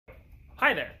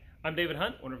Hi there, I'm David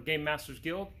Hunt, owner of GameMasters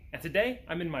Guild, and today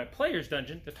I'm in my player's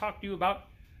dungeon to talk to you about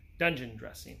dungeon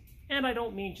dressing. And I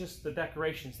don't mean just the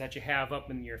decorations that you have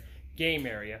up in your game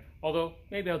area, although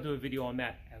maybe I'll do a video on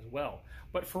that as well.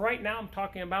 But for right now, I'm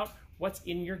talking about what's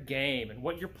in your game and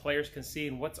what your players can see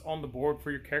and what's on the board for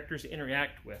your characters to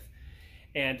interact with.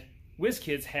 And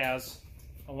Wizkids has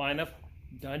a line of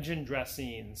dungeon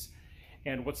dressings.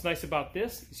 And what's nice about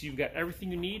this is you've got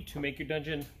everything you need to make your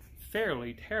dungeon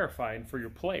fairly terrifying for your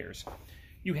players.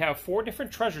 You have 4 different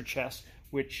treasure chests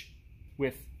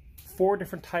with 4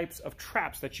 different types of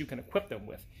traps that you can equip them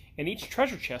with. And each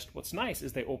treasure chest, what's nice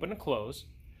is they open and close,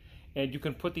 and you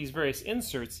can put these various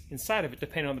inserts inside of it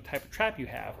depending on the type of trap you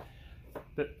have.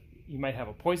 You might have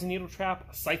a poison needle trap,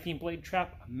 a scything blade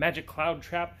trap, a magic cloud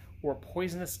trap, or a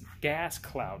poisonous gas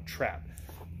cloud trap.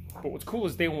 But what's cool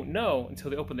is they won't know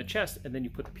until they open the chest and then you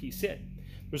put the piece in.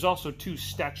 There's also 2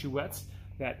 statuettes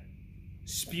that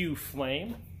spew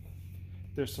flame.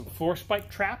 There's some floor spike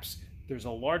traps. There's a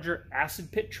larger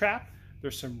acid pit trap.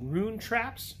 There's some rune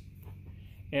traps.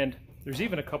 And there's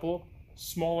even a couple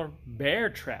smaller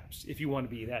bear traps if you want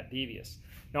to be that devious.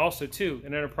 Now also too,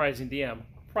 an enterprising DM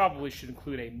probably should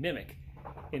include a mimic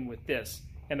in with this.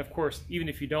 And of course, even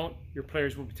if you don't, your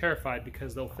players will be terrified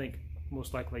because they'll think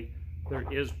most likely there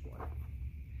is one.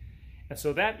 And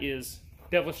so that is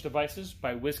Devilish Devices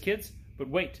by Wizkids. But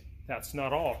wait, that's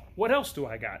not all. What else do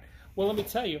I got? Well, let me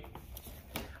tell you.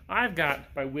 I've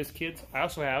got, by Wizkids, I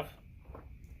also have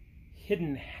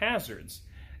Hidden Hazards.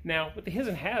 Now, with the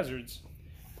Hidden Hazards,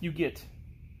 you get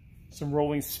some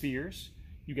rolling spheres,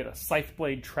 you get a scythe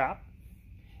blade trap,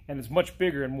 and it's much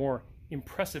bigger and more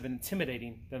impressive and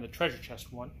intimidating than the treasure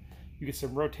chest one. You get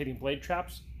some rotating blade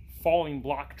traps, falling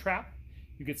block trap,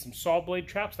 you get some saw blade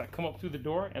traps that come up through the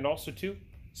door, and also too,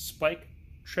 spike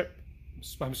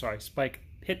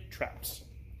pit traps.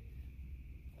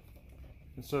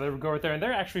 And so there we go right there. And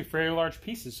they're actually fairly large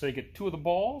pieces. So you get 2 of the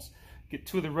balls, get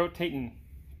 2 of the rotating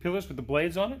pillars with the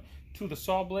blades on it, 2 of the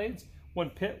saw blades, 1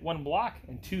 pit, 1 block,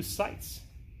 and 2 sights.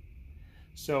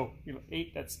 So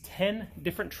 8, that's 10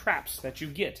 different traps that you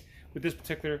get with this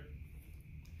particular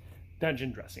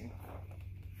dungeon dressing.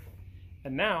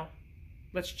 And now,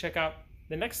 let's check out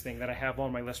the next thing that I have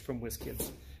on my list from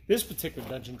Wizkids. This particular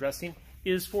dungeon dressing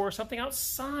is for something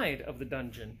outside of the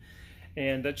dungeon,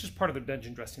 and that's just part of the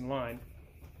dungeon dressing line.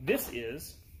 This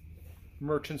is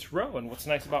Merchant's Row, and what's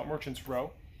nice about Merchant's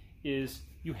Row is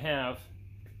you have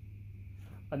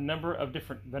a number of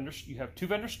different vendors. You have 2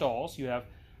 vendor stalls, you have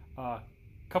a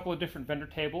couple of different vendor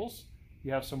tables,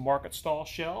 you have some market stall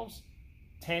shelves,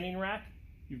 tanning rack,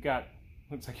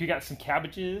 looks like you got some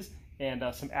cabbages and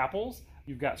some apples.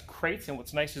 You've got crates, and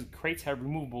what's nice is the crates have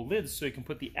removable lids so you can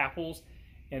put the apples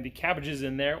and the cabbages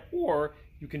in there, or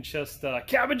you can just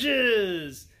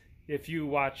cabbages if you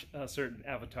watch a certain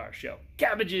Avatar show.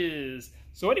 Cabbages!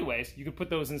 So anyways, you can put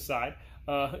those inside.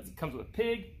 It comes with a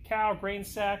pig, cow, grain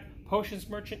sack, potions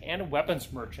merchant, and a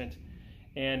weapons merchant.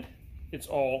 And it's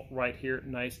all right here,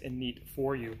 nice and neat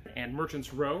for you. And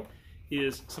Merchant's Row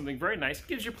is something very nice. It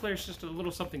gives your players just a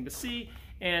little something to see,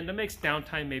 and it makes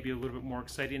downtime maybe a little bit more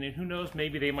exciting. And who knows,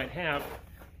 maybe they might have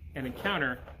an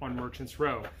encounter on Merchant's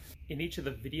Row. In each of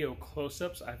the video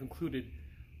close-ups, I've included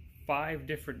 5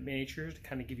 different miniatures to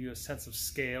kind of give you a sense of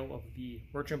scale of the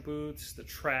merchant booths, the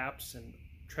traps, and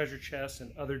treasure chests,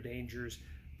 and other dangers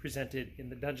presented in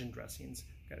the dungeon dressings.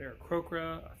 Got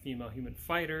Aarakocra, a female human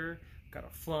fighter, got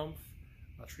a Flumph,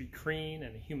 a tree crane,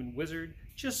 and a human wizard,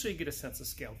 just so you get a sense of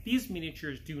scale. These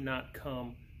miniatures do not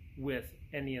come with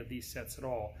any of these sets at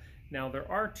all. Now, there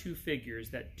are 2 figures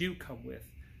that do come with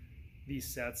these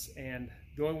sets, and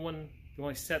the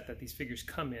only set that these figures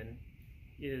come in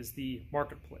is the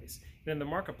marketplace. And in the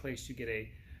marketplace, you get a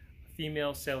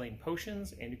female selling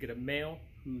potions, and you get a male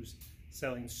who's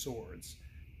selling swords.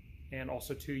 And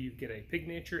also too, you get a pig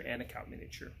miniature and a cow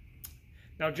miniature.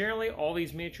 Now, generally, all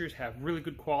these miniatures have really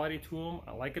good quality to them.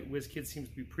 I like it. Wizkids seems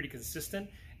to be pretty consistent,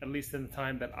 at least in the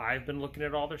time that I've been looking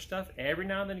at all their stuff. Every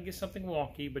now and then you get something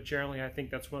wonky, but generally I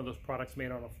think that's one of those products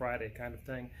made on a Friday kind of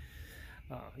thing.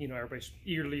 Everybody's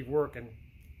eager to leave work and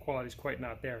quality's quite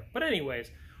not there. But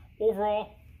anyways,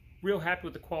 overall, real happy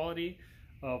with the quality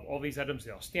of all these items.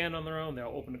 They all stand on their own. They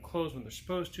all open and close when they're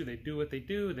supposed to. They do what they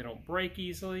do. They don't break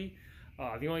easily.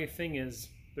 The only thing is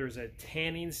there's a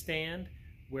tanning stand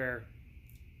where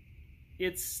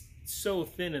it's so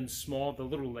thin and small, the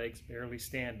little legs barely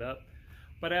stand up.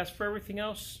 But as for everything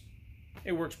else,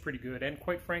 it works pretty good. And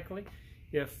quite frankly,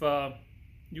 if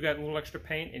you got a little extra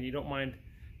paint and you don't mind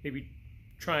maybe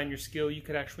trying your skill, you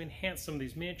could actually enhance some of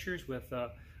these miniatures with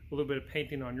a little bit of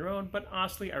painting on your own, but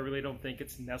honestly, I really don't think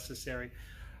it's necessary.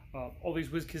 All these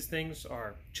Wizkids things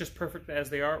are just perfect as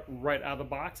they are right out of the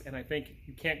box, and I think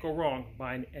you can't go wrong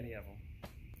buying any of them.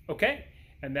 Okay,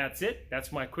 and that's it.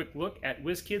 That's my quick look at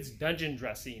Wizkids Dungeon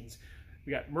Dressings.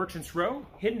 We got Merchant's Row,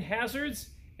 Hidden Hazards,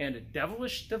 and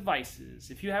Devilish Devices.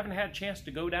 If you haven't had a chance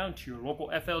to go down to your local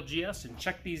FLGS and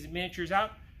check these miniatures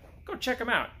out, go check them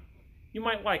out. You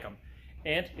might like them.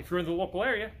 And if you're in the local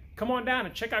area, come on down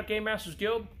and check out GameMasters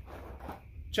Guild.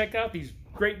 Check out these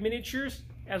great miniatures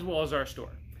as well as our store.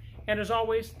 And as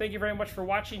always, thank you very much for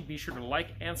watching. Be sure to like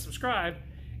and subscribe.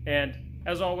 And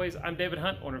as always, I'm David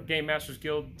Hunt, owner of GameMasters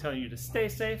Guild, telling you to stay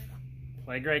safe,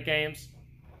 play great games,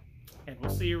 and we'll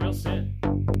see you real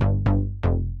soon.